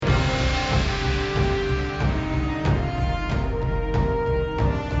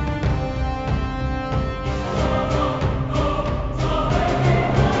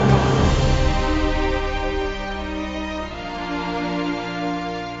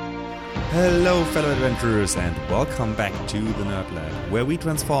Hello fellow adventurers and welcome back to the Nerd Lab, where we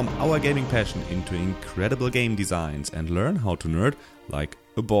transform our gaming passion into incredible game designs and learn how to nerd like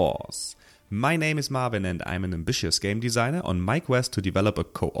a boss. My name is Marvin and I'm an ambitious game designer on my quest to develop a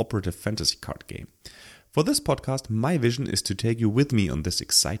cooperative fantasy card game. For this podcast, my vision is to take you with me on this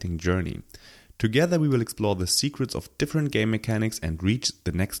exciting journey. Together we will explore the secrets of different game mechanics and reach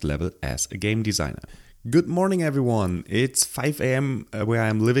the next level as a game designer. Good morning everyone, it's 5 a.m. Where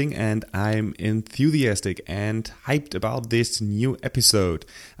I'm living and I'm enthusiastic and hyped about this new episode.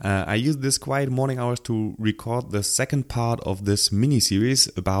 I used this quiet morning hours to record the second part of this mini-series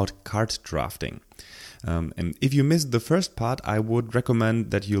about card drafting. And if you missed the first part, I would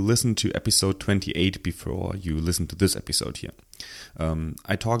recommend that you listen to episode 28 before you listen to this episode here.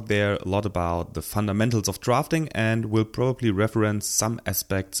 I talked there a lot about the fundamentals of drafting and will probably reference some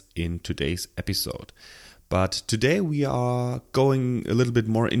aspects in today's episode. But today we are going a little bit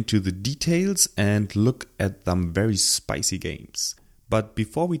more into the details and look at some very spicy games. But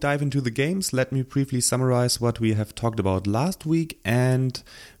before we dive into the games, let me briefly summarize what we have talked about last week and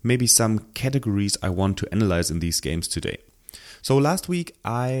maybe some categories I want to analyze in these games today. So last week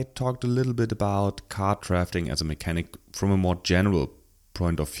I talked a little bit about card drafting as a mechanic from a more general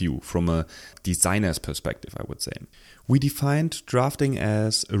point of view, from a designer's perspective, I would say. We defined drafting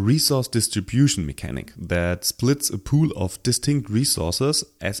as a resource distribution mechanic that splits a pool of distinct resources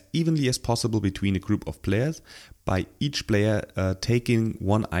as evenly as possible between a group of players by each player taking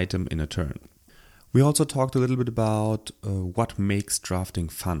one item in a turn. We also talked a little bit about what makes drafting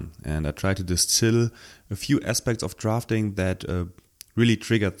fun, and I tried to distill a few aspects of drafting that really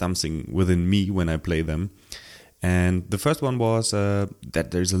triggered something within me when I play them. And the first one was that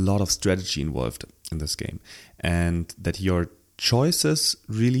there's a lot of strategy involved in this game, and that your choices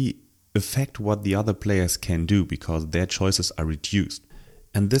really affect what the other players can do because their choices are reduced.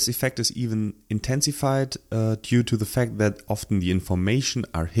 And this effect is even intensified due to the fact that often the information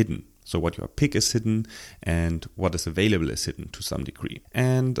are hidden. So what your pick is hidden and what is available is hidden to some degree.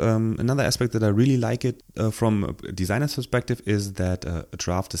 And another aspect that I really like it from a designer's perspective is that a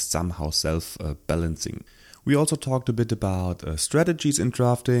draft is somehow self-balancing. We also talked a bit about strategies in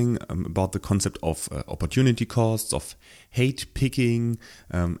drafting, about the concept of opportunity costs, of hate picking,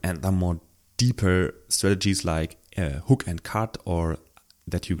 and the more deeper strategies like hook and cut, or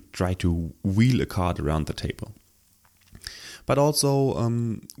that you try to wheel a card around the table. But also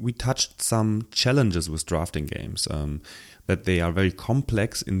we touched some challenges with drafting games, that they are very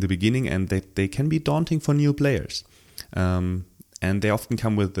complex in the beginning and that they can be daunting for new players. And they often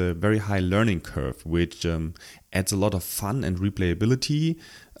come with a very high learning curve, which adds a lot of fun and replayability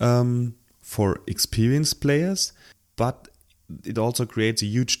for experienced players. But it also creates a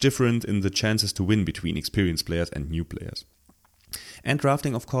huge difference in the chances to win between experienced players and new players. And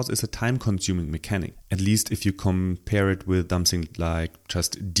drafting, of course, is a time-consuming mechanic, at least if you compare it with something like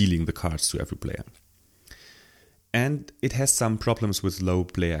just dealing the cards to every player. And it has some problems with low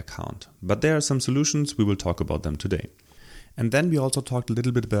player count, but there are some solutions, we will talk about them today. And then we also talked a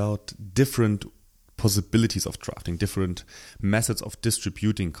little bit about different possibilities of drafting, different methods of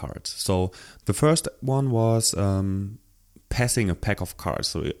distributing cards. So the first one was passing a pack of cards.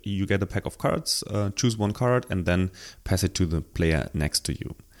 So you get a pack of cards, choose one card and then pass it to the player next to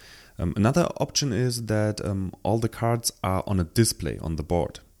you. Another option is that all the cards are on a display on the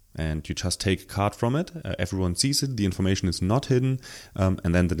board. And you just take a card from it, everyone sees it, the information is not hidden,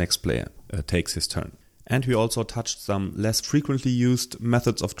 and then the next player takes his turn. And we also touched some less frequently used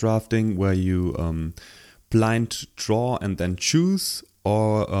methods of drafting where you blind draw and then choose,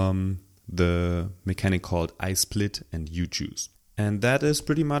 or the mechanic called I split and you choose. And that is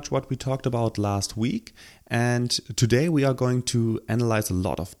pretty much what we talked about last week. And today we are going to analyze a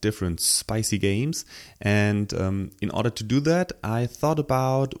lot of different spicy games. And in order to do that, I thought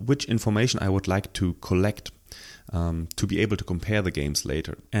about which information I would like to collect to be able to compare the games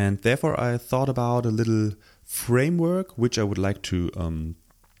later. And therefore I thought about a little framework which I would like to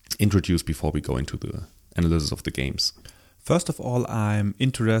introduce before we go into the analysis of the games. First of all, I'm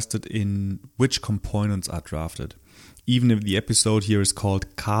interested in which components are drafted. Even if the episode here is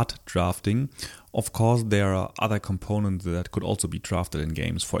called card drafting, of course there are other components that could also be drafted in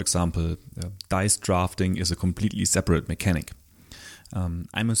games. For example, dice drafting is a completely separate mechanic.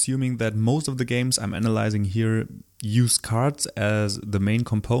 I'm assuming that most of the games I'm analyzing here use cards as the main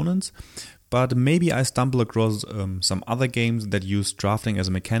components, but maybe I stumble across some other games that use drafting as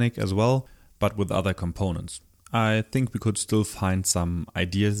a mechanic as well, but with other components. I think we could still find some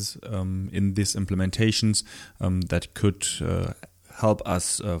ideas in these implementations that could help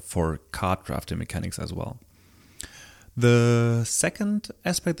us for card drafting mechanics as well. The second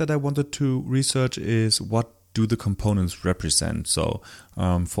aspect that I wanted to research is what do the components represent. So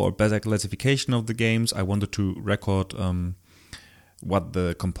for a better classification of the games, I wanted to record what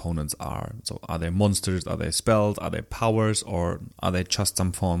the components are. So are they monsters, are they spells, are they powers, or are they just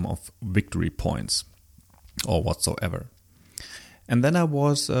some form of victory points or whatsoever. And then I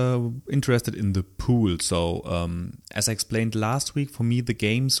was interested in the pool. So as I explained last week, for me the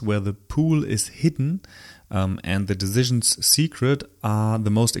games where the pool is hidden and the decisions secret are the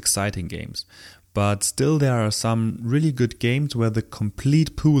most exciting games. But still there are some really good games where the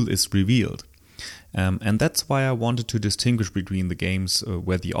complete pool is revealed. And that's why I wanted to distinguish between the games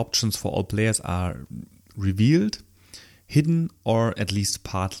where the options for all players are revealed, hidden, or at least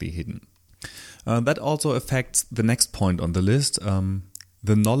partly hidden. That also affects the next point on the list,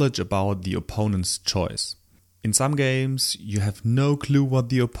 the knowledge about the opponent's choice. In some games, you have no clue what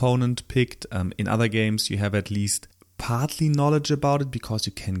the opponent picked. In other games, you have at least partly knowledge about it because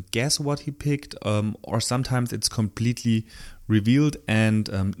you can guess what he picked, or sometimes it's completely revealed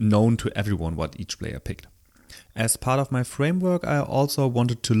and known to everyone what each player picked. As part of my framework, I also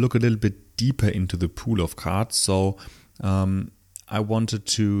wanted to look a little bit deeper into the pool of cards. So I wanted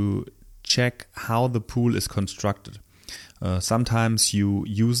to check how the pool is constructed. Sometimes you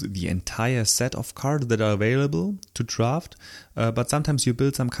use the entire set of cards that are available to draft, but sometimes you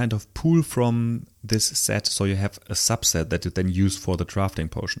build some kind of pool from this set, so you have a subset that you then use for the drafting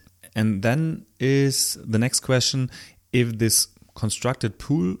portion. And then is the next question, if this constructed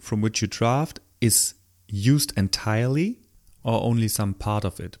pool from which you draft is used entirely or only some part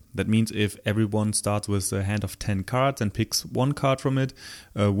of it. That means if everyone starts with a hand of 10 cards and picks one card from it,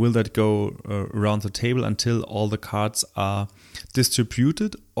 will that go around the table until all the cards are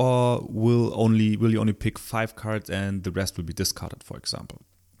distributed, or will you only pick 5 cards and the rest will be discarded, for example?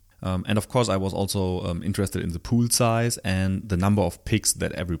 And of course, I was also interested in the pool size and the number of picks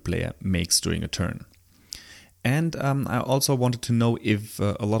that every player makes during a turn. And I also wanted to know if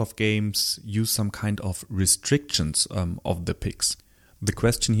a lot of games use some kind of restrictions of the picks. The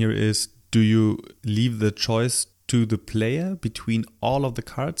question here is, do you leave the choice to the player between all of the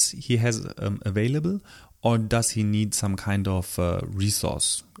cards he has available, or does he need some kind of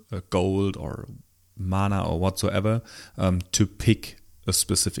resource, gold or mana or whatsoever, to pick a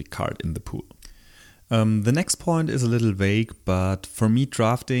specific card in the pool? The next point is a little vague, but for me,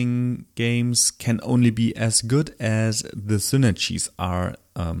 drafting games can only be as good as the synergies are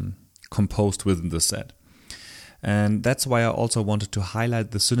composed within the set. And that's why I also wanted to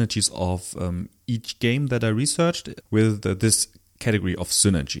highlight the synergies of each game that I researched with this category of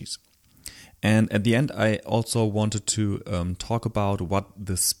synergies. And at the end, I also wanted to talk about what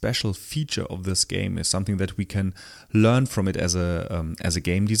the special feature of this game is, something that we can learn from it as a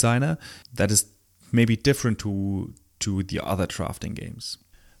game designer that is maybe different to the other drafting games.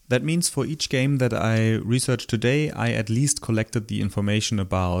 That means for each game that I researched today, I at least collected the information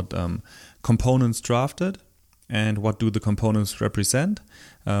about components drafted and what do the components represent.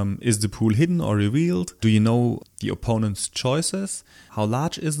 Is the pool hidden or revealed? Do you know the opponent's choices? How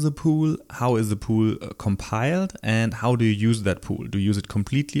large is the pool? How is the pool compiled? And how do you use that pool? Do you use it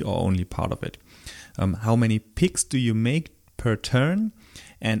completely or only part of it? How many picks do you make per turn?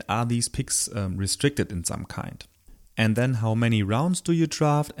 And are these picks restricted in some kind? And then how many rounds do you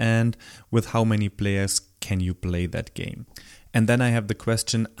draft, and with how many players can you play that game? And then I have the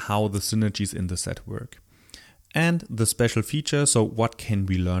question how the synergies in the set work. And the special feature, so what can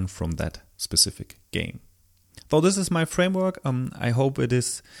we learn from that specific game? So this is my framework. I hope it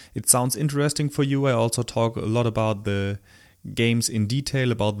sounds interesting for you. I also talk a lot about the games in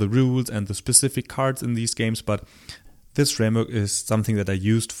detail, about the rules and the specific cards in these games, but this framework is something that I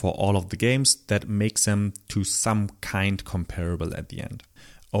used for all of the games that makes them to some kind comparable at the end.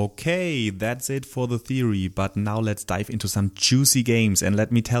 Okay, that's it for the theory, but now let's dive into some juicy games and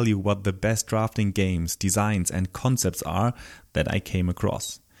let me tell you what the best drafting games, designs and concepts are that I came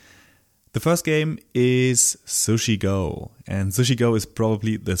across. The first game is Sushi Go, and Sushi Go is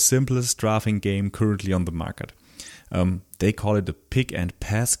probably the simplest drafting game currently on the market. They call it a pick and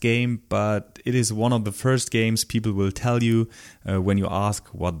pass game, but it is one of the first games people will tell you when you ask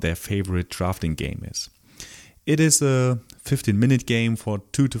what their favorite drafting game is. It is a 15-minute game for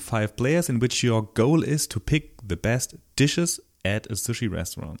 2 to 5 players in which your goal is to pick the best dishes at a sushi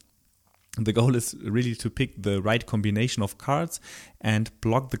restaurant. The goal is really to pick the right combination of cards and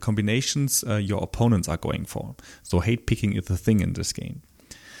block the combinations your opponents are going for. So hate picking is the thing in this game.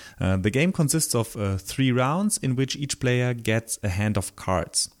 The game consists of 3 rounds in which each player gets a hand of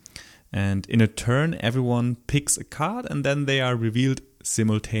cards. And in a turn, everyone picks a card and then they are revealed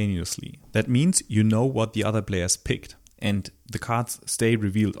simultaneously. That means you know what the other players picked. and the cards stay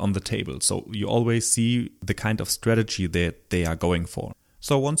revealed on the table. So you always see the kind of strategy that they are going for.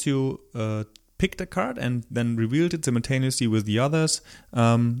 So once you picked a card and then revealed it simultaneously with the others,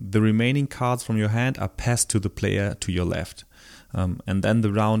 the remaining cards from your hand are passed to the player to your left. And then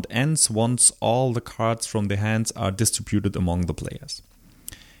the round ends once all the cards from the hands are distributed among the players.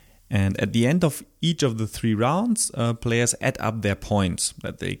 And at the end of each of the 3 rounds, players add up their points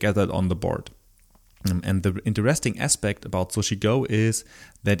that they gathered on the board. And the interesting aspect about Sushi Go is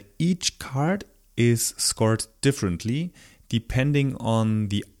that each card is scored differently depending on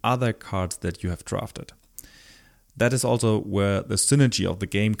the other cards that you have drafted. That is also where the synergy of the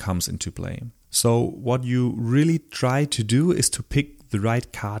game comes into play. So what you really try to do is to pick the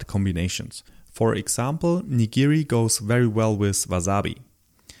right card combinations. For example, nigiri goes very well with wasabi.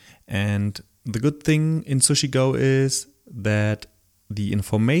 And the good thing in Sushi Go is that the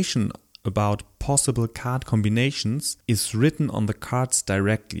information about possible card combinations is written on the cards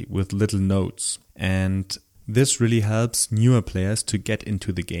directly with little notes. And this really helps newer players to get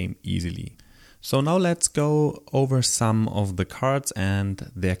into the game easily. So now let's go over some of the cards and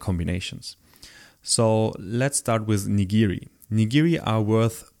their combinations. So let's start with nigiri. Nigiri are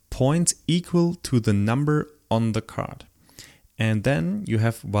worth points equal to the number on the card. And then you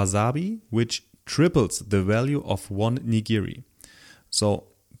have wasabi, which triples the value of 1 nigiri.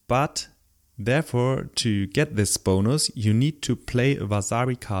 But therefore, to get this bonus, you need to play a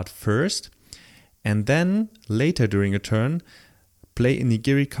wasabi card first, and then later during a turn, play a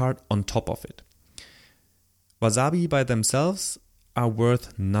nigiri card on top of it. Wasabi by themselves are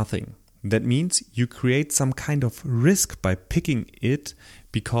worth nothing. That means you create some kind of risk by picking it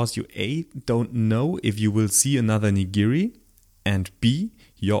because you A, don't know if you will see another nigiri, and B,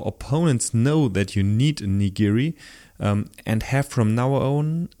 your opponents know that you need a nigiri and have from now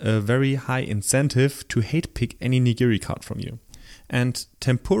on a very high incentive to hate pick any nigiri card from you. And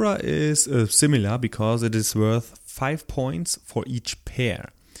tempura is similar because it is worth 5 points for each pair.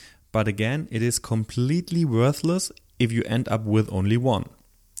 But again, it is completely worthless if you end up with only 1.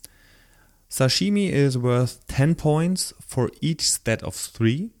 Sashimi is worth 10 points for each set of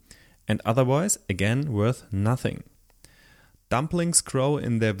 3 and otherwise, again, worth nothing. Dumplings grow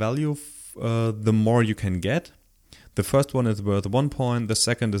in their value the more you can get. The first one is worth 1 point, the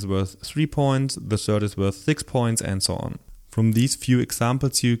second is worth 3 points, the third is worth 6 points, and so on. From these few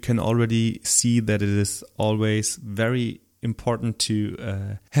examples, you can already see that it is always very important to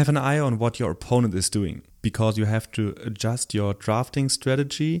have an eye on what your opponent is doing, because you have to adjust your drafting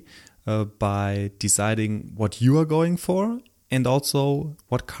strategy by deciding what you are going for and also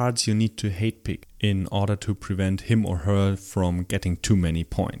what cards you need to hate pick in order to prevent him or her from getting too many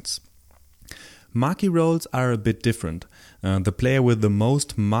points. Marquee rolls are a bit different. The player with the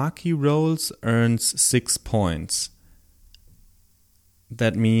most marquee rolls earns 6 points.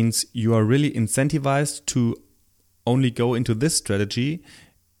 That means you are really incentivized to only go into this strategy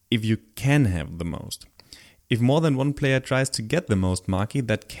if you can have the most. If more than one player tries to get the most marquee,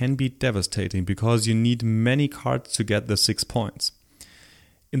 that can be devastating because you need many cards to get the 6 points.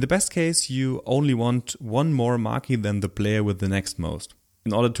 In the best case, you only want 1 more marquee than the player with the next most.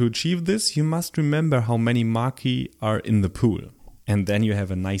 In order to achieve this, you must remember how many marquee are in the pool. And then you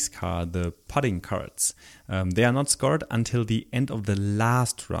have a nice card, the pudding cards. They are not scored until the end of the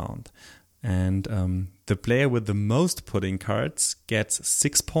last round. And the player with the most pudding cards gets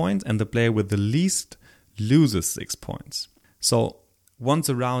 6 points and the player with the least loses 6 points. So once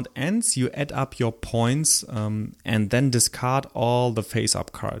a round ends, you add up your points and then discard all the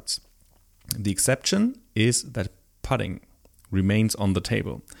face-up cards. The exception is that pudding remains on the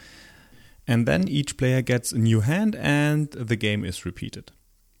table. And then each player gets a new hand and the game is repeated.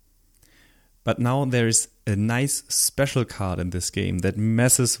 But now there is a nice special card in this game that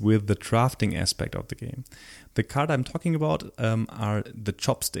messes with the drafting aspect of the game. The card I'm talking about are the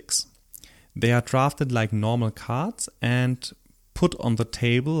chopsticks. They are drafted like normal cards and put on the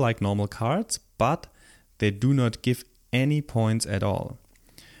table like normal cards, but they do not give any points at all.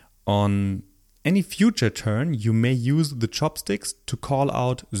 On any future turn, you may use the chopsticks to call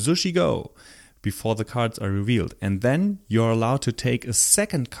out Sushi Go before the cards are revealed, and then you're allowed to take a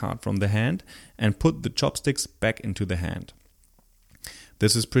second card from the hand and put the chopsticks back into the hand.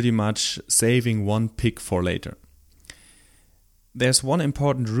 This is pretty much saving 1 pick for later. There's one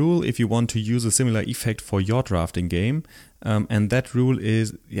important rule if you want to use a similar effect for your drafting game, and that rule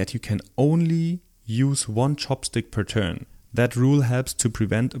is that you can only use 1 chopstick per turn. That rule helps to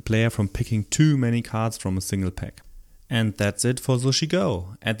prevent a player from picking too many cards from a single pack. And that's it for Sushi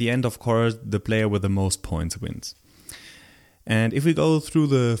Go. At the end, of course, the player with the most points wins. And if we go through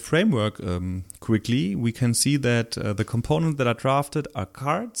the framework quickly, we can see that the components that are drafted are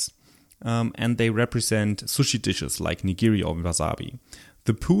cards, and they represent sushi dishes like nigiri or wasabi.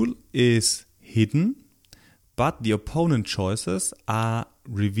 The pool is hidden, but the opponent choices are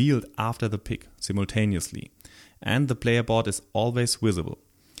revealed after the pick simultaneously, and the player board is always visible.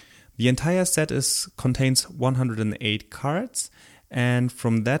 The entire set contains 108 cards, and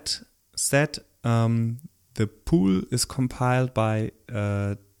from that set, the pool is compiled by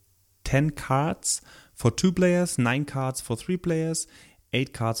 10 cards for 2 players, 9 cards for 3 players,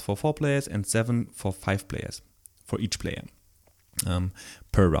 8 cards for 4 players, and 7 for 5 players for each player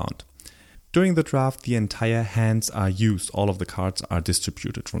per round. During the draft, the entire hands are used. All of the cards are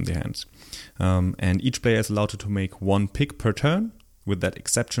distributed from the hands. And each player is allowed to make 1 pick per turn, with that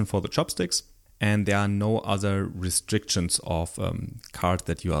exception for the chopsticks. And there are no other restrictions of cards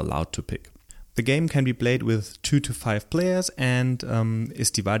that you are allowed to pick. The game can be played with 2 to 5 players and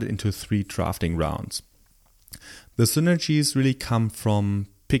is divided into 3 drafting rounds. The synergies really come from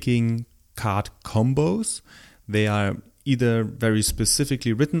picking card combos. They are either very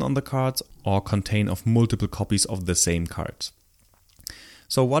specifically written on the cards or contain of multiple copies of the same cards.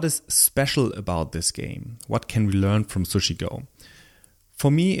 So what is special about this game? What can we learn from Sushi Go? For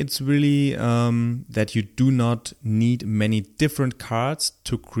me, it's really that you do not need many different cards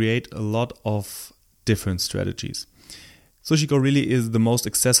to create a lot of different strategies. Sushi Go really is the most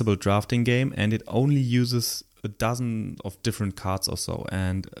accessible drafting game, and it only uses a dozen of different cards or so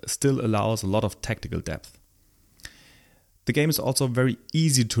and still allows a lot of tactical depth. The game is also very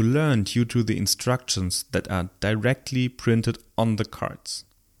easy to learn due to the instructions that are directly printed on the cards.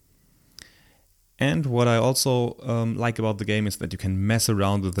 And what I also like about the game is that you can mess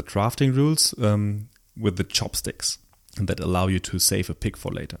around with the drafting rules with the chopsticks that allow you to save a pick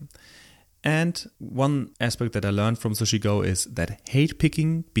for later. And one aspect that I learned from Sushi Go is that hate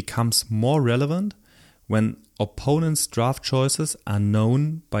picking becomes more relevant when opponents' draft choices are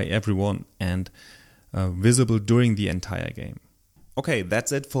known by everyone and visible during the entire game. Okay,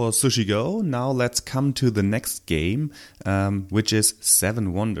 that's it for Sushi Go. Now let's come to the next game, which is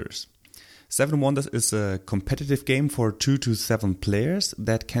Seven Wonders. Seven Wonders is a competitive game for 2 to 7 players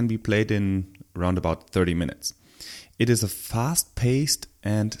that can be played in around about 30 minutes. It is a fast-paced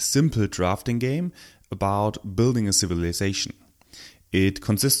and simple drafting game about building a civilization. It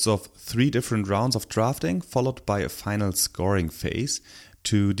consists of 3 different rounds of drafting, followed by a final scoring phase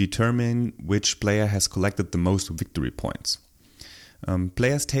to determine which player has collected the most victory points.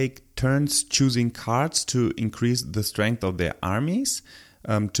 Players take turns choosing cards to increase the strength of their armies,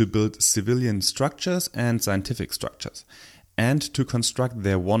 to build civilian structures and scientific structures, and to construct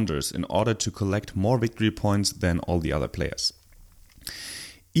their wonders in order to collect more victory points than all the other players.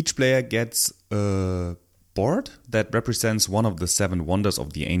 Each player gets a board that represents one of the 7 wonders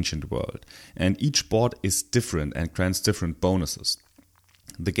of the ancient world, and each board is different and grants different bonuses.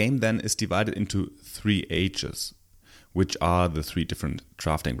 The game then is divided into 3 ages, which are the 3 different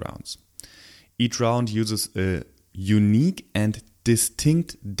drafting rounds. Each round uses a unique and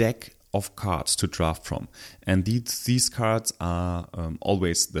distinct deck of cards to draft from, and these cards are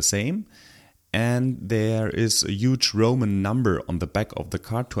always the same, and there is a huge Roman number on the back of the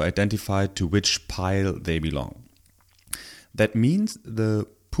card to identify to which pile they belong. That means the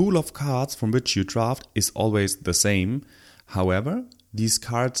pool of cards from which you draft is always the same. However, these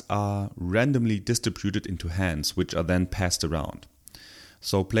cards are randomly distributed into hands, which are then passed around.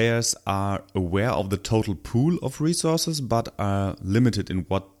 So players are aware of the total pool of resources, but are limited in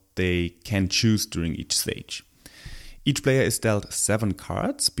what they can choose during each stage. Each player is dealt 7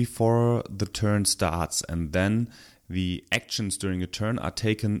 cards before the turn starts, and then the actions during a turn are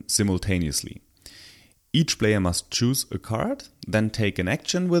taken simultaneously. Each player must choose a card, then take an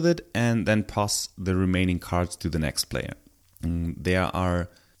action with it, and then pass the remaining cards to the next player. There are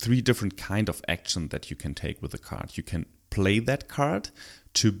 3 different kinds of action that you can take with a card. You can play that card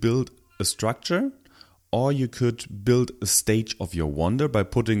to build a structure, or you could build a stage of your wonder by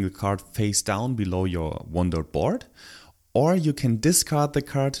putting the card face down below your wonder board, or you can discard the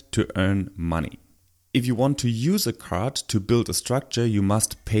card to earn money. If you want to use a card to build a structure, you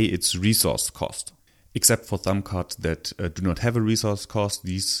must pay its resource cost. Except for some cards that do not have a resource cost,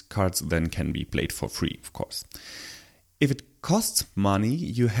 these cards then can be played for free, of course. If it costs money,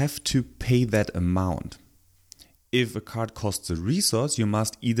 you have to pay that amount. If a card costs a resource, you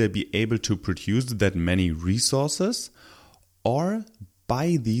must either be able to produce that many resources or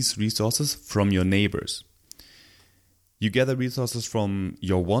buy these resources from your neighbors. You gather resources from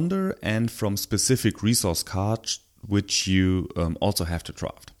your wonder and from specific resource cards, which you also have to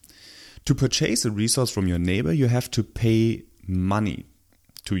draft. To purchase a resource from your neighbor, you have to pay money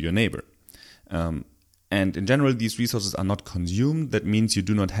to your neighbor. And in general, these resources are not consumed. That means you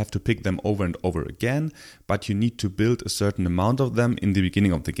do not have to pick them over and over again, but you need to build a certain amount of them in the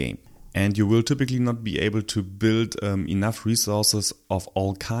beginning of the game. And you will typically not be able to build enough resources of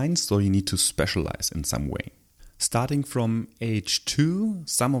all kinds, so you need to specialize in some way. Starting from age 2,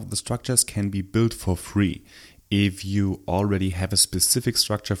 some of the structures can be built for free if you already have a specific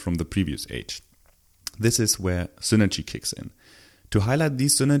structure from the previous age. This is where synergy kicks in. To highlight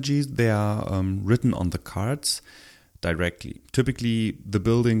these synergies, they are written on the cards directly. Typically, the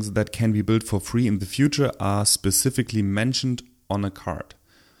buildings that can be built for free in the future are specifically mentioned on a card.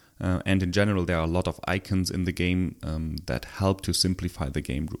 And in general, there are a lot of icons in the game that help to simplify the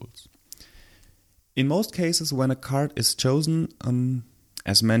game rules. In most cases, when a card is chosen,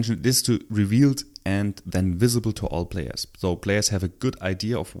 as mentioned, it is revealed and then visible to all players. So players have a good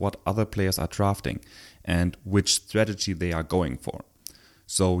idea of what other players are drafting and which strategy they are going for.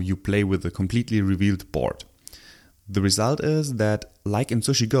 So you play with a completely revealed board. The result is that, like in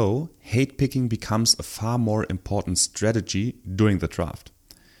Sushi Go, hate picking becomes a far more important strategy during the draft.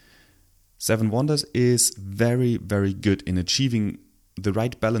 Seven Wonders is very, very good in achieving the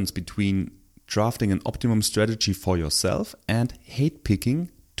right balance between drafting an optimum strategy for yourself and hate picking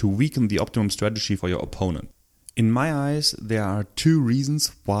to weaken the optimum strategy for your opponent. In my eyes, there are 2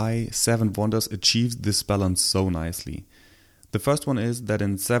 reasons why Seven Wonders achieves this balance so nicely. The first one is that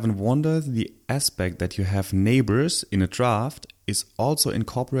in Seven Wonders, the aspect that you have neighbors in a draft is also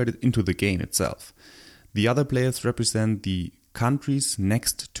incorporated into the game itself. The other players represent the countries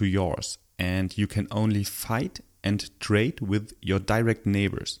next to yours, and you can only fight and trade with your direct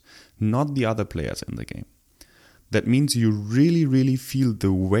neighbors, not the other players in the game. That means you really, really feel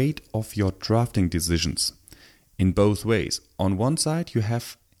the weight of your drafting decisions in both ways. On one side, you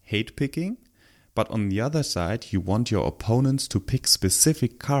have hate picking, but on the other side, you want your opponents to pick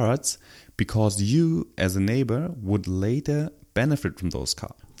specific cards because you, as a neighbor, would later benefit from those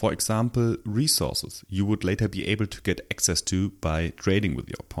cards. For example, resources you would later be able to get access to by trading with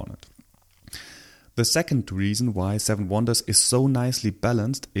your opponent. The second reason why Seven Wonders is so nicely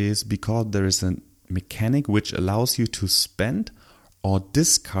balanced is because there is a mechanic which allows you to spend or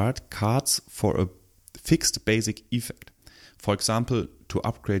discard cards for a fixed basic effect. For example, to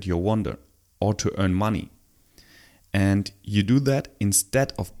upgrade your wonder or to earn money. And you do that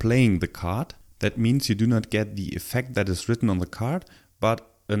instead of playing the card. That means you do not get the effect that is written on the card, but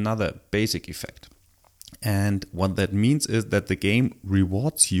another basic effect. And what that means is that the game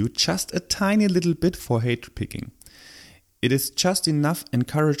rewards you just a tiny little bit for hate picking. It is just enough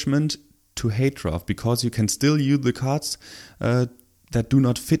encouragement to hate draft because you can still use the cards that do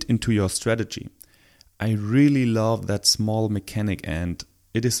not fit into your strategy. I really love that small mechanic, and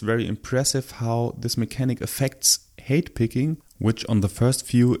it is very impressive how this mechanic affects hate picking, which on the first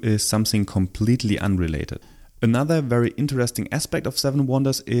view is something completely unrelated. Another very interesting aspect of Seven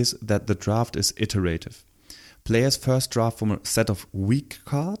Wonders is that the draft is iterative. Players first draft from a set of weak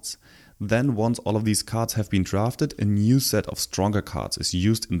cards, then once all of these cards have been drafted, a new set of stronger cards is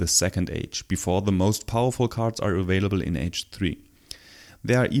used in the second age, before the most powerful cards are available in age 3.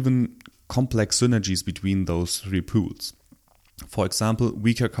 There are even complex synergies between those 3 pools. For example,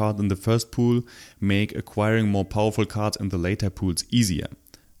 weaker cards in the first pool make acquiring more powerful cards in the later pools easier.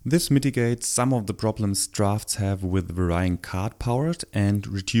 This mitigates some of the problems drafts have with varying card powers and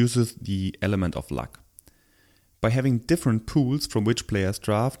reduces the element of luck. By having different pools from which players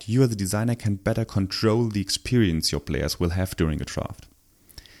draft, you as a designer can better control the experience your players will have during a draft.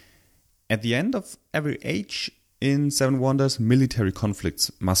 At the end of every age in Seven Wonders, military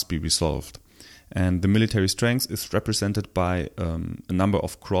conflicts must be resolved. And the military strength is represented by a number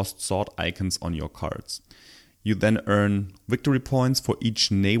of crossed sword icons on your cards. You then earn victory points for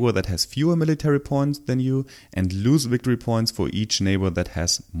each neighbor that has fewer military points than you, and lose victory points for each neighbor that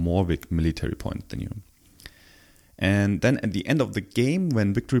has more military points than you. And then at the end of the game,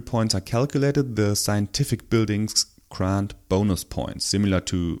 when victory points are calculated, the scientific buildings grant bonus points, similar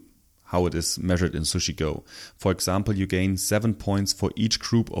to how it is measured in Sushi Go. For example, you gain 7 points for each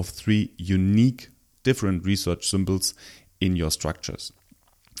group of 3 unique different research symbols in your structures.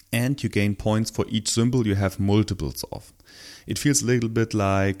 And you gain points for each symbol you have multiples of. It feels a little bit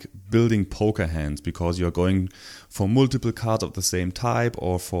like building poker hands because you're going for multiple cards of the same type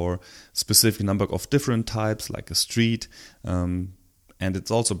or for specific number of different types like a street. And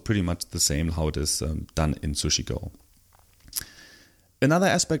it's also pretty much the same how it is done in Sushi Go. Another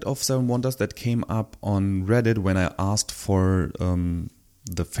aspect of Seven Wonders that came up on Reddit when I asked for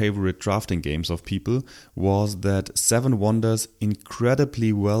the favorite drafting games of people was that Seven Wonders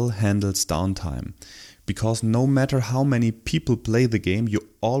incredibly well handles downtime. because no matter how many people play the game, you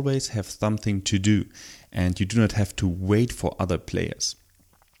always have something to do and you do not have to wait for other players.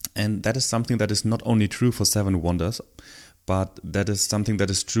 And that is something that is not only true for Seven Wonders, but that is something that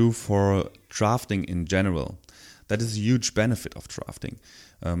is true for drafting in general. That is a huge benefit of drafting.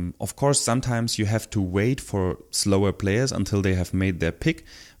 Of course, sometimes you have to wait for slower players until they have made their pick,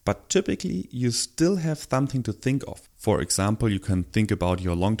 but typically you still have something to think of. For example, you can think about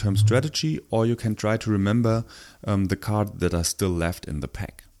your long-term strategy, or you can try to remember the cards that are still left in the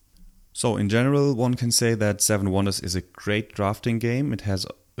pack. So in general, one can say that Seven Wonders is a great drafting game. It has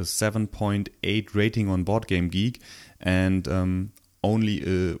a 7.8 rating on BoardGameGeek and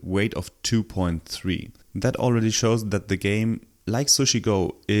only a weight of 2.3. That already shows that the game, like Sushi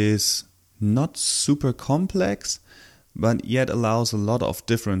Go, is not super complex, but yet allows a lot of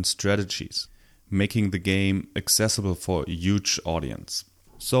different strategies, making the game accessible for a huge audience.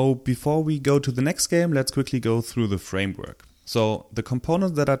 So before we go to the next game, let's quickly go through the framework. So the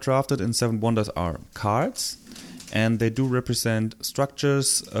components that are drafted in Seven Wonders are cards, and they do represent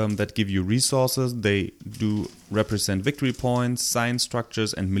structures that give you resources. They do represent victory points, science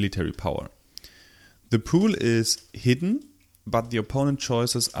structures, and military power. The pool is hidden, but the opponent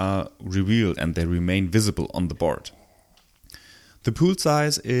choices are revealed and they remain visible on the board. The pool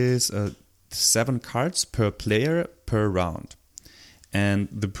size is 7 cards per player per round. And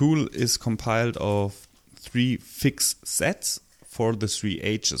the pool is compiled of 3 fixed sets for the 3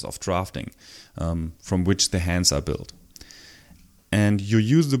 ages of drafting, from which the hands are built. And you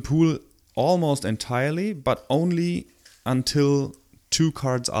use the pool almost entirely, but only until 2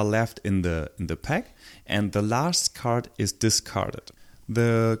 cards are left in the pack, and the last card is discarded.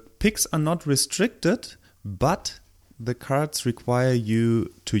 The picks are not restricted, but the cards require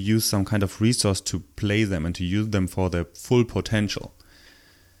you to use some kind of resource to play them and to use them for their full potential.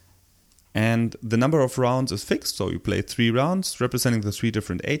 And the number of rounds is fixed, so you play 3 rounds representing the 3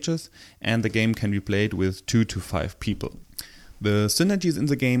 different ages, and the game can be played with 2 to 5 people. The synergies in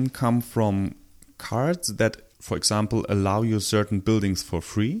the game come from cards that, for example, allow you certain buildings for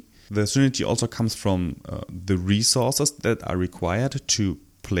free. The synergy also comes from the resources that are required to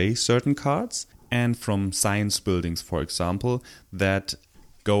play certain cards, and from science buildings, for example, that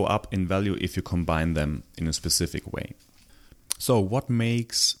go up in value if you combine them in a specific way. So what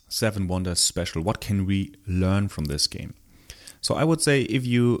makes Seven Wonders special? What can we learn from this game? So I would say if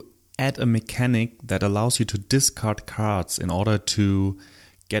you add a mechanic that allows you to discard cards in order to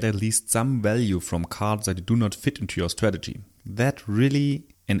get at least some value from cards that do not fit into your strategy, that really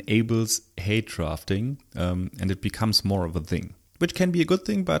enables hate drafting, and it becomes more of a thing, which can be a good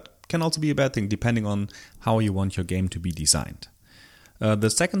thing, but can also be a bad thing depending on how you want your game to be designed. The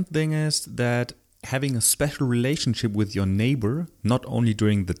second thing is that having a special relationship with your neighbor, not only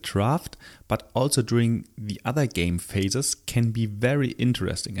during the draft, but also during the other game phases, can be very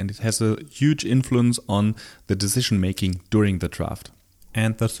interesting, and it has a huge influence on the decision making during the draft.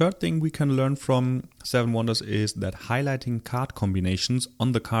 And the third thing we can learn from Seven Wonders is that highlighting card combinations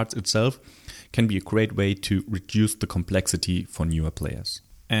on the cards itself can be a great way to reduce the complexity for newer players.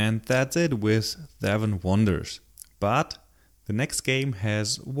 And that's it with Seven Wonders. But the next game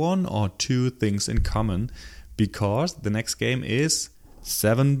has 1 or 2 things in common, because the next game is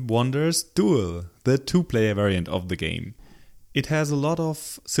Seven Wonders Duel, the 2-player variant of the game. It has a lot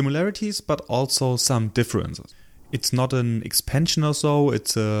of similarities, but also some differences. It's not an expansion or so,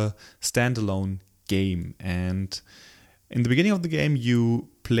 it's a standalone game. And in the beginning of the game, you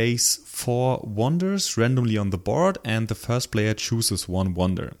place 4 wonders randomly on the board, and the first player chooses 1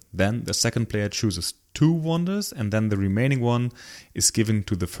 wonder. Then the second player chooses 2 wonders, and then the remaining one is given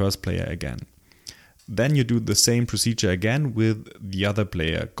to the first player again. Then you do the same procedure again with the other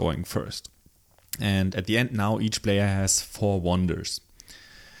player going first. And at the end now each player has 4 wonders.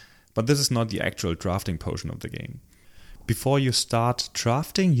 But this is not the actual drafting portion of the game. Before you start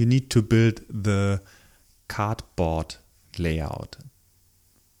drafting, you need to build the cardboard layout.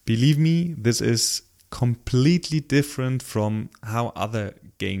 Believe me, this is completely different from how other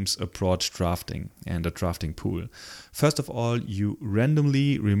games approach drafting and a drafting pool. First of all, you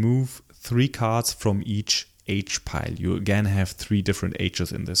randomly remove 3 cards from each age pile. You again have 3 different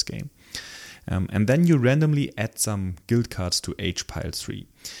ages in this game. And then you randomly add some guild cards to age pile 3.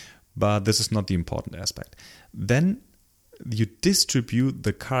 But this is not the important aspect. Then you distribute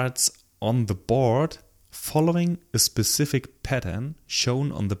the cards on the board following a specific pattern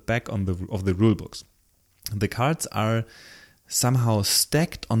shown on the back of the rulebooks. The cards are somehow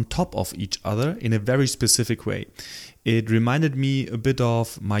stacked on top of each other in a very specific way. It reminded me a bit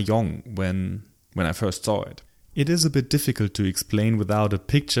of Mahjong when I first saw it. It is a bit difficult to explain without a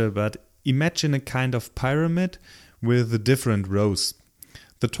picture, but imagine a kind of pyramid with different rows.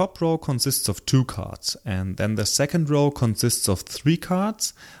 The top row consists of 2 cards, and then the second row consists of 3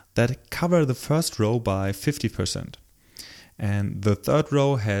 cards that cover the first row by 50%. And the third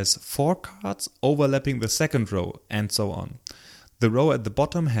row has 4 cards overlapping the second row, and so on. The row at the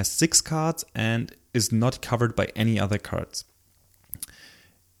bottom has 6 cards and is not covered by any other cards.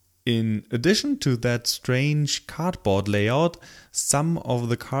 In addition to that strange cardboard layout, some of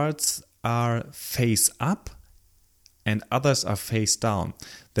the cards are face up and others are face down.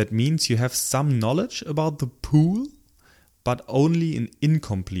 That means you have some knowledge about the pool, but only an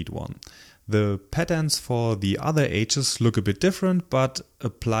incomplete one. The patterns for the other ages look a bit different, but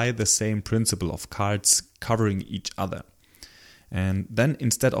apply the same principle of cards covering each other. And then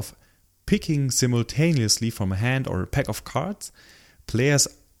instead of picking simultaneously from a hand or a pack of cards, players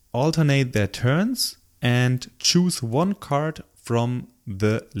alternate their turns and choose one card from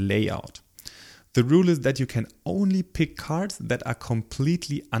the layout. The rule is that you can only pick cards that are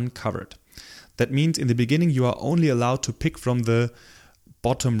completely uncovered. That means in the beginning you are only allowed to pick from the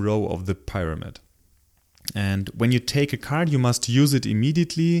bottom row of the pyramid. And when you take a card, you must use it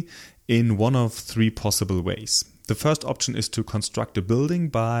immediately in one of 3 possible ways. The first option is to construct a building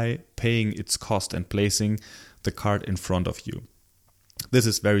by paying its cost and placing the card in front of you. This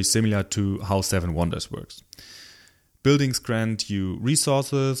is very similar to how Seven Wonders works. Buildings grant you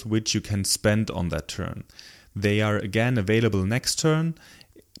resources which you can spend on that turn. They are again available next turn,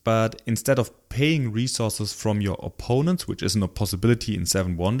 but instead of paying resources from your opponents, which isn't a possibility in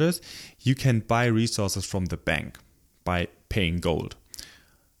Seven Wonders, you can buy resources from the bank by paying gold.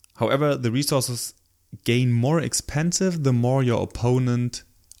 However, the resources gain more expensive the more your opponent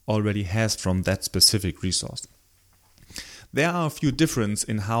already has from that specific resource. There are a few differences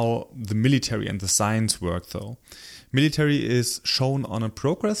in how the military and the science work though. Military is shown on a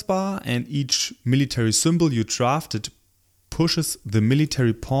progress bar, and each military symbol you drafted pushes the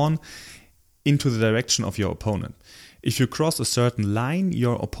military pawn into the direction of your opponent. If you cross a certain line,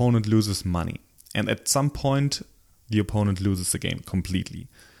 your opponent loses money, and at some point the opponent loses the game completely.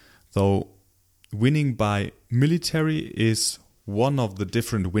 So winning by military is one of the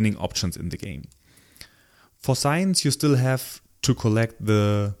different winning options in the game. For science, you still have to collect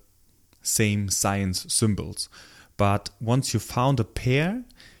the same science symbols. But once you found a pair,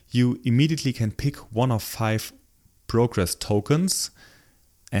 you immediately can pick one of 5 progress tokens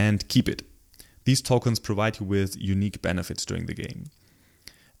and keep it. These tokens provide you with unique benefits during the game.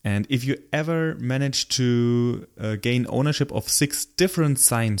 And if you ever manage to gain ownership of 6 different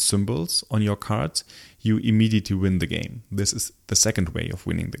science symbols on your cards, you immediately win the game. This is the second way of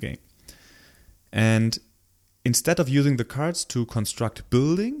winning the game. And instead of using the cards to construct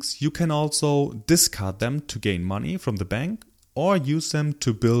buildings, you can also discard them to gain money from the bank or use them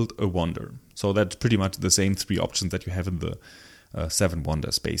to build a wonder. So that's pretty much the same 3 options that you have in the Seven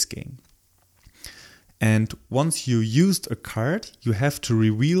Wonders base game. And once you used a card, you have to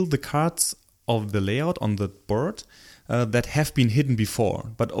reveal the cards of the layout on the board that have been hidden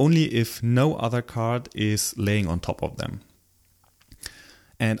before, but only if no other card is laying on top of them.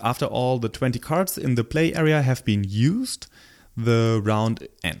 And after all the 20 cards in the play area have been used, the round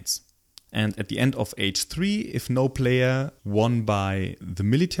ends. And at the end of age 3, if no player won by the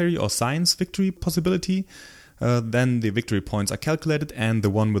military or science victory possibility, then the victory points are calculated and the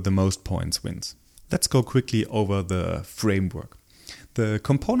one with the most points wins. Let's go quickly over the framework. The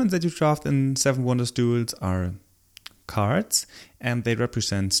components that you draft in Seven Wonders Duels are cards, and they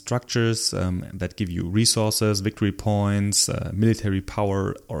represent structures that give you resources, victory points, military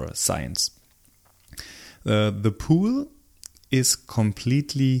power, or science. The pool is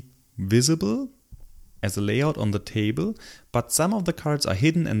completely visible as a layout on the table, but some of the cards are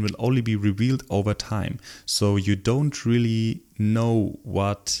hidden and will only be revealed over time. So you don't really know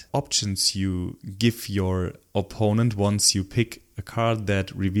what options you give your opponent once you pick a card that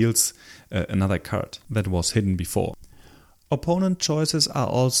reveals another card that was hidden before. Opponent choices are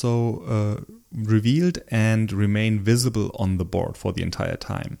also revealed and remain visible on the board for the entire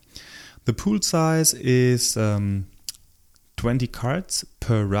time. The pool size is 20 cards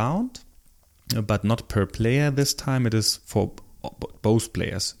per round, but not per player this time. It is for both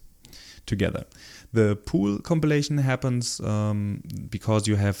players together. The pool compilation happens because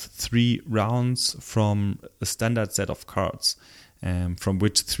you have 3 rounds from a standard set of cards, from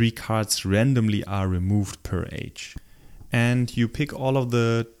which 3 cards randomly are removed per age. And you pick all of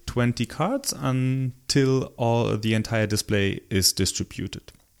the 20 cards until the entire display is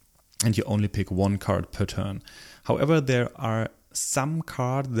distributed. And you only pick 1 card per turn. However, there are some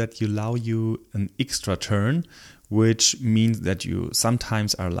cards that allow you an extra turn, which means that you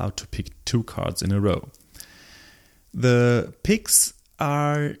sometimes are allowed to pick 2 cards in a row. The picks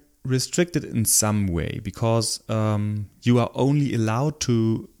are restricted in some way because you are only allowed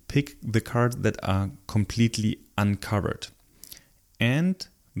to pick the cards that are completely uncovered. And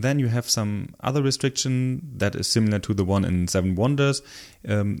then you have some other restriction that is similar to the one in Seven Wonders.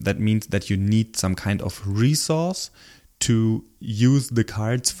 That means that you need some kind of resource to use the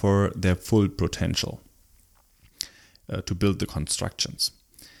cards for their full potential, to build the constructions.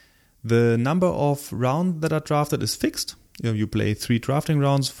 The number of rounds that are drafted is fixed. You play 3 drafting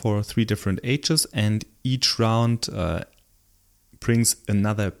rounds for 3 different ages, and each round brings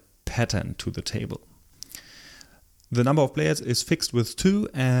another pattern to the table. The number of players is fixed with 2,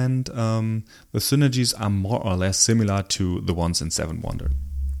 and the synergies are more or less similar to the ones in Seven Wonders.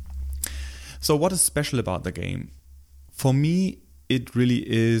 So what is special about the game? For me, it really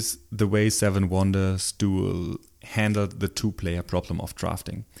is the way Seven Wonders Duel handled the 2-player problem of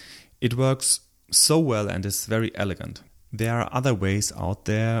drafting. It works so well and is very elegant. There are other ways out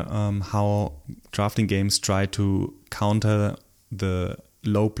there how drafting games try to counter the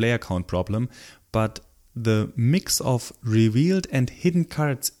low player count problem, but the mix of revealed and hidden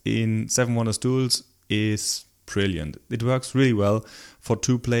cards in Seven Wonders Duels is brilliant. It works really well for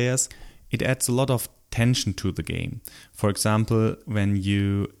 2 players. It adds a lot of tension to the game. For example, when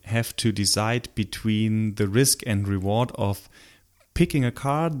you have to decide between the risk and reward of picking a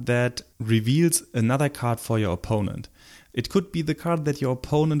card that reveals another card for your opponent. It could be the card that your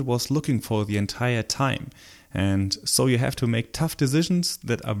opponent was looking for the entire time. And so you have to make tough decisions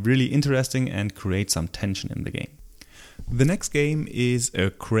that are really interesting and create some tension in the game. The next game is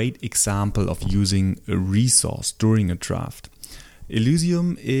a great example of using a resource during a draft.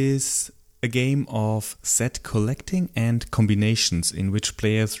 Elysium is a game of set collecting and combinations in which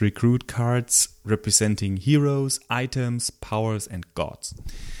players recruit cards representing heroes, items, powers, and gods.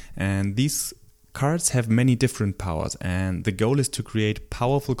 And these cards have many different powers, and the goal is to create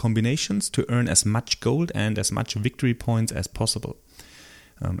powerful combinations to earn as much gold and as much victory points as possible.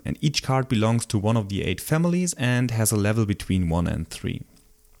 And each card belongs to one of the 8 families and has a level between 1 and 3.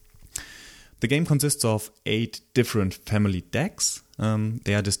 The game consists of 8 different family decks.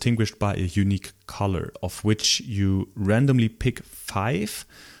 They are distinguished by a unique color, of which you randomly pick 5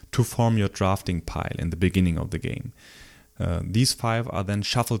 to form your drafting pile in the beginning of the game. These 5 are then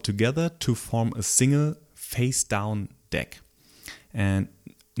shuffled together to form a single face-down deck. And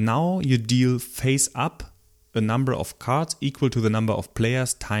now you deal face-up a number of cards equal to the number of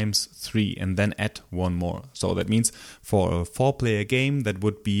players times 3, and then add 1 more. So that means for a 4-player game, that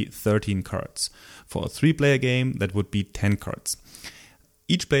would be 13 cards. For a 3-player game, that would be 10 cards.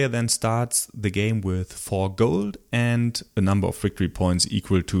 Each player then starts the game with 4 gold and a number of victory points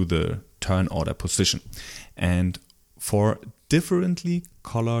equal to the turn order position. And 4 differently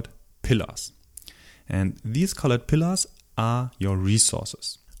colored pillars. And these colored pillars are your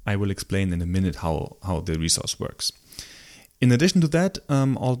resources. I will explain in a minute how the resource works. In addition to that,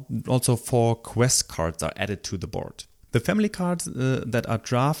 also 4 quest cards are added to the board. The family cards that are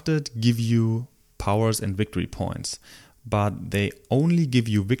drafted give you powers and victory points, but they only give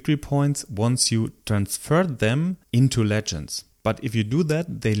you victory points once you transfer them into legends. But if you do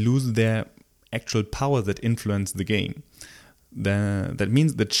that, they lose their actual power that influence the game. That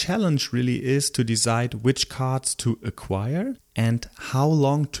means the challenge really is to decide which cards to acquire and how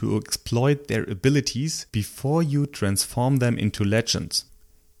long to exploit their abilities before you transform them into legends.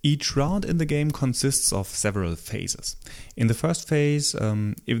 Each round in the game consists of several phases. In the first phase,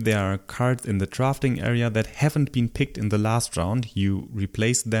 if there are cards in the drafting area that haven't been picked in the last round, you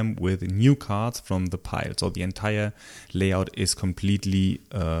replace them with new cards from the pile. So the entire layout is completely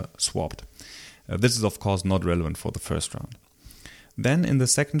swapped. This is of course not relevant for the first round. Then in the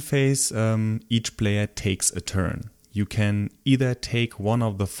second phase, each player takes a turn. You can either take one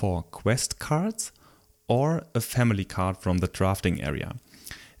of the 4 quest cards or a family card from the drafting area.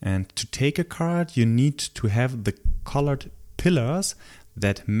 And to take a card, you need to have the colored pillars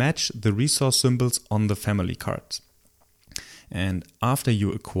that match the resource symbols on the family cards. And after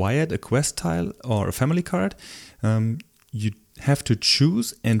you acquired a quest tile or a family card, you have to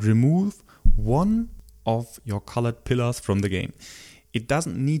choose and remove one of your colored pillars from the game. It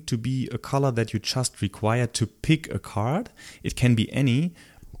doesn't need to be a color that you just require to pick a card. It can be any,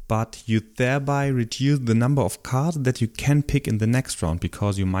 but you thereby reduce the number of cards that you can pick in the next round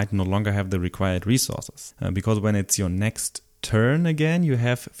because you might no longer have the required resources. Because when it's your next turn again, you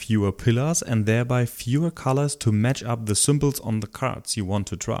have fewer pillars and thereby fewer colors to match up the symbols on the cards you want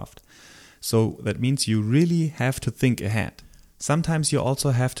to draft. So that means you really have to think ahead. Sometimes you also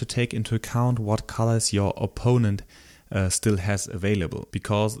have to take into account what colors your opponent still has available,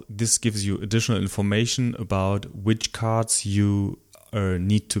 because this gives you additional information about which cards you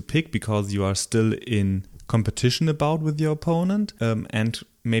need to pick, because you are still in competition about with your opponent, and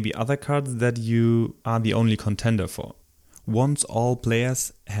maybe other cards that you are the only contender for. Once all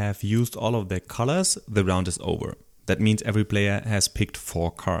players have used all of their colors, the round is over. That means every player has picked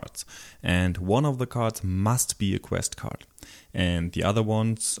 4 cards, and one of the cards must be a quest card, and the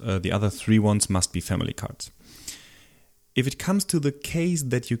other 3 ones must be family cards. If it comes to the case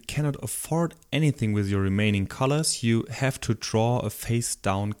that you cannot afford anything with your remaining colors, you have to draw a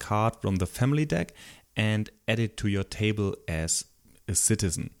face-down card from the family deck and add it to your table as a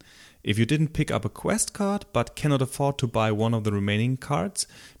citizen. If you didn't pick up a quest card but cannot afford to buy one of the remaining cards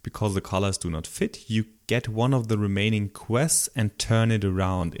because the colors do not fit, you get one of the remaining quests and turn it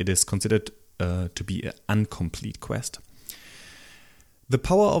around. It is considered to be an incomplete quest. The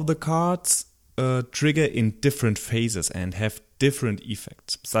power of the cards trigger in different phases and have different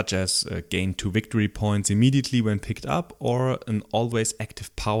effects, such as gain 2 victory points immediately when picked up, or an always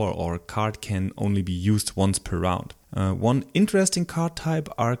active power, or a card can only be used once per round. One interesting card type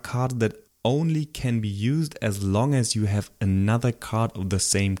are cards that only can be used as long as you have another card of the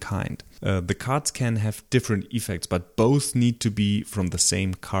same kind. The cards can have different effects, but both need to be from the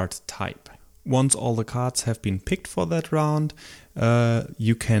same card type. Once all the cards have been picked for that round,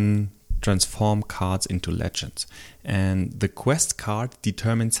 you can transform cards into legends. And the quest card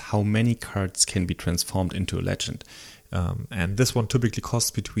determines how many cards can be transformed into a legend. And this one typically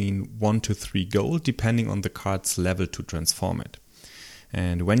costs between 1 to 3 gold, depending on the card's level to transform it.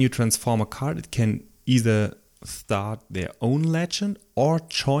 And when you transform a card, it can either start their own legend or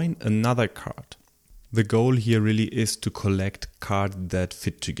join another card. The goal here really is to collect cards that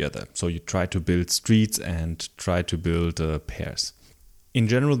fit together. So you try to build streets and try to build pairs. In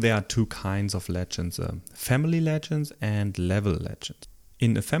general, there are 2 kinds of legends, family legends and level legends.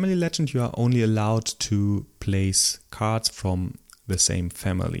 In a family legend, you are only allowed to place cards from the same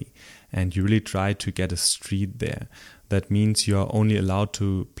family, and you really try to get a street there. That means you are only allowed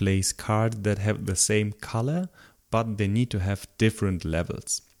to place cards that have the same color, but they need to have different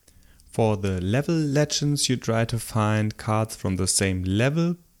levels. For the level legends, you try to find cards from the same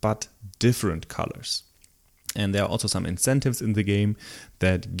level, but different colors. And there are also some incentives in the game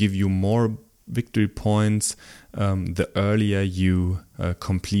that give you more victory points the earlier you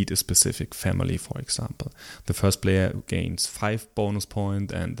complete a specific family, for example. The first player gains 5 bonus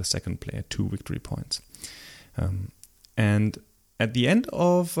points and the second player 2 victory points. And at the end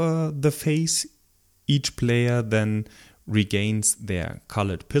of the phase, each player then regains their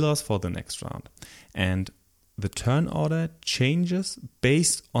colored pillars for the next round. And the turn order changes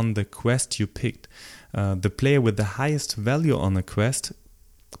based on the quest you picked. The player with the highest value on a quest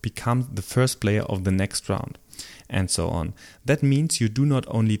becomes the first player of the next round, and so on. That means you do not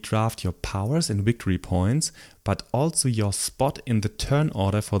only draft your powers and victory points, but also your spot in the turn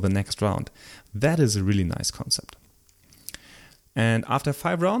order for the next round. That is a really nice concept. And after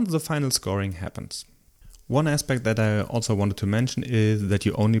 5 rounds, the final scoring happens. One aspect that I also wanted to mention is that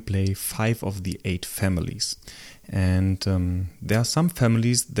you only play 5 of the 8 families. And there are some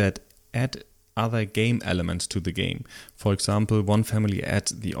families that add other game elements to the game. For example, one family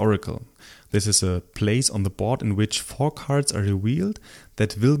adds the Oracle. This is a place on the board in which 4 cards are revealed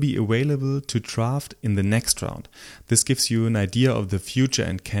that will be available to draft in the next round. This gives you an idea of the future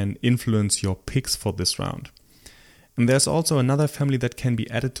and can influence your picks for this round. And there's also another family that can be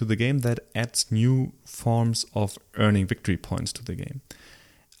added to the game that adds new forms of earning victory points to the game.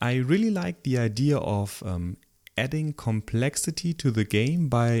 I really like the idea of adding complexity to the game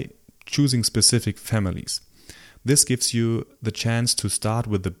by choosing specific families. This gives you the chance to start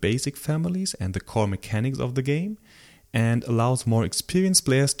with the basic families and the core mechanics of the game, and allows more experienced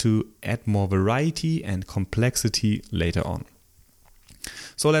players to add more variety and complexity later on.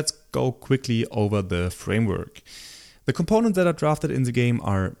 So let's go quickly over the framework. The components that are drafted in the game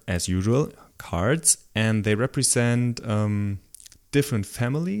are, as usual, cards, and they represent different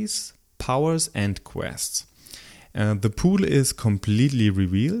families, powers, and quests. The pool is completely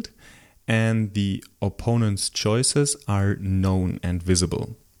revealed, and the opponent's choices are known and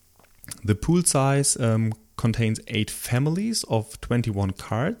visible. The pool size contains 8 families of 21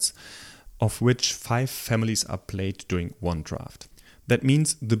 cards, of which 5 families are played during one draft. That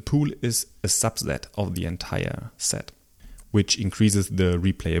means the pool is a subset of the entire set, which increases the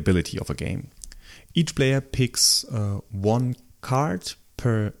replayability of a game. Each player picks 1 card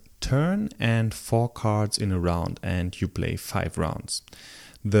per turn and 4 cards in a round, and you play 5 rounds.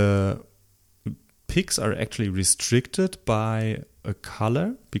 The picks are actually restricted by a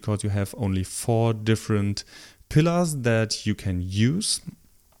color because you have only 4 different pillars that you can use,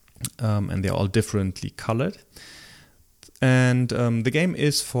 and they're all differently colored. And the game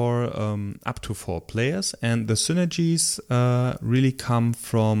is for up to 4 players, and the synergies really come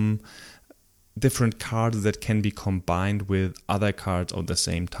from different cards that can be combined with other cards of the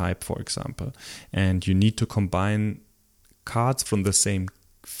same type, for example. And you need to combine cards from the same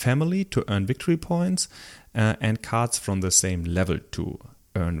family to earn victory points, and cards from the same level to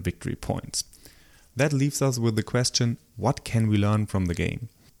earn victory points. That leaves us with the question, what can we learn from the game?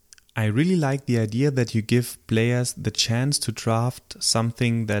 I really like the idea that you give players the chance to draft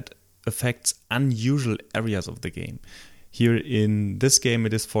something that affects unusual areas of the game. Here in this game,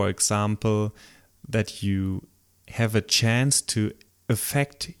 it is, for example, that you have a chance to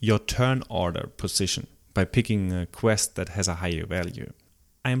affect your turn order position by picking a quest that has a higher value.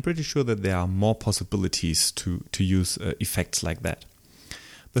 I am pretty sure that there are more possibilities to use effects like that.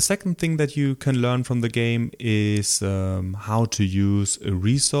 The second thing that you can learn from the game is how to use a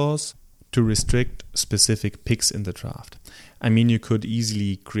resource to restrict specific picks in the draft. I mean, you could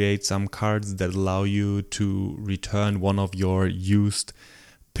easily create some cards that allow you to return one of your used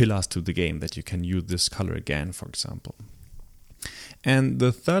pillars to the game, that you can use this color again, for example. And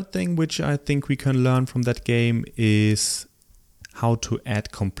the third thing which I think we can learn from that game is how to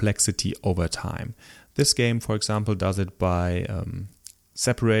add complexity over time. This game, for example, does it by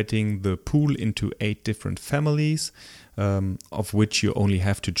separating the pool into 8 different families, of which you only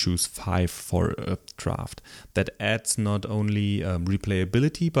have to choose 5 for a draft. That adds not only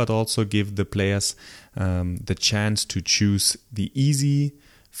replayability, but also give the players the chance to choose the easy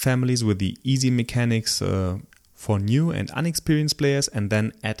families with the easy mechanics for new and unexperienced players, and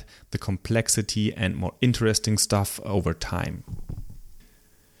then add the complexity and more interesting stuff over time.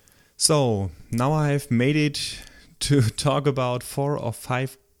 So now I have made it to talk about 4 or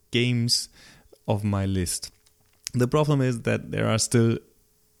 5 games of my list. The problem is that there are still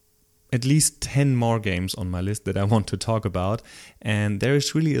at least 10 more games on my list that I want to talk about, and there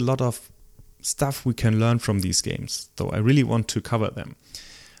is really a lot of stuff we can learn from these games, so I really want to cover them.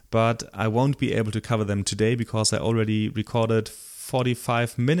 But I won't be able to cover them today because I already recorded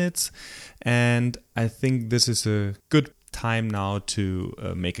 45 minutes, and I think this is a good time now to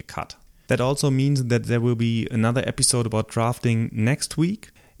make a cut. That also means that there will be another episode about drafting next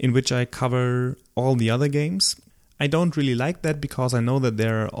week, in which I cover all the other games. I don't really like that because I know that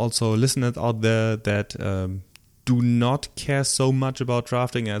there are also listeners out there that do not care so much about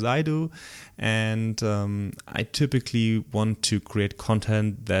drafting as I do, and I typically want to create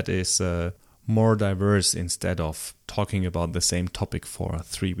content that is more diverse instead of talking about the same topic for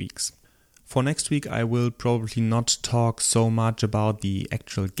 3 weeks. For next week, I will probably not talk so much about the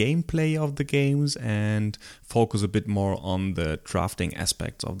actual gameplay of the games and focus a bit more on the drafting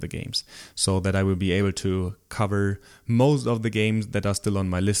aspects of the games, so that I will be able to cover most of the games that are still on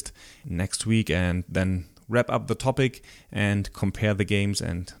my list next week, and then wrap up the topic and compare the games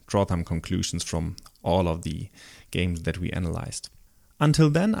and draw some conclusions from all of the games that we analyzed. Until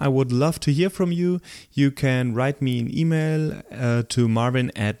then, I would love to hear from you. You can write me an email to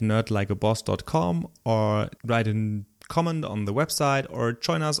marvin@nerdlikeaboss.com, or write a comment on the website, or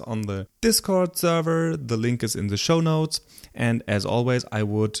join us on the Discord server. The link is in the show notes. And as always, I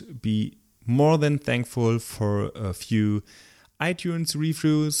would be more than thankful for a few iTunes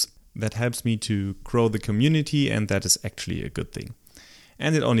reviews. That helps me to grow the community, and that is actually a good thing.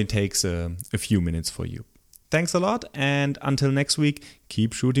 And it only takes a few minutes for you. Thanks a lot, and until next week,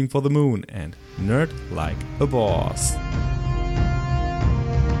 keep shooting for the moon and nerd like a boss.